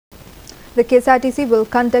The Ksrtc will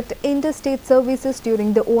conduct interstate services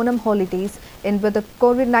during the Onam holidays with the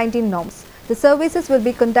COVID-19 norms. The services will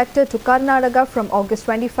be conducted to Karnataka from August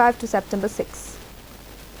 25 to September 6.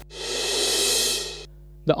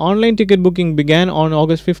 The online ticket booking began on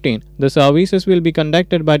August 15. The services will be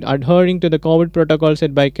conducted by adhering to the COVID protocol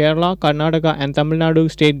set by Kerala, Karnataka and Tamil Nadu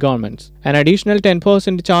state governments. An additional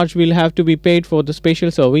 10% charge will have to be paid for the special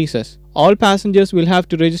services. All passengers will have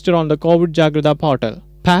to register on the COVID Jagrata portal.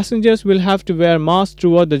 Passengers will have to wear masks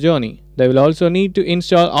throughout the journey. They will also need to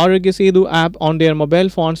install Arogya Setu app on their mobile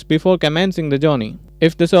phones before commencing the journey.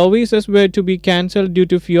 If the services were to be cancelled due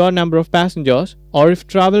to fewer number of passengers, or if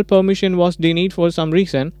travel permission was denied for some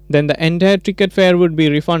reason, then the entire ticket fare would be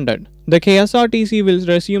refunded. The Ksrtc will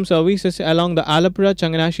resume services along the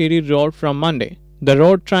Alappuzha-Changanasheri road from Monday. The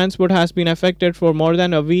road transport has been affected for more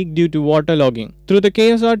than a week due to waterlogging. Through the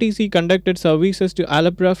Ksrtc conducted services to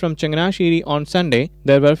Alappuzha from Changanasheri on Sunday,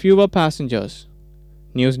 there were fewer passengers.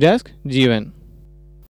 News Desk, Jeevan.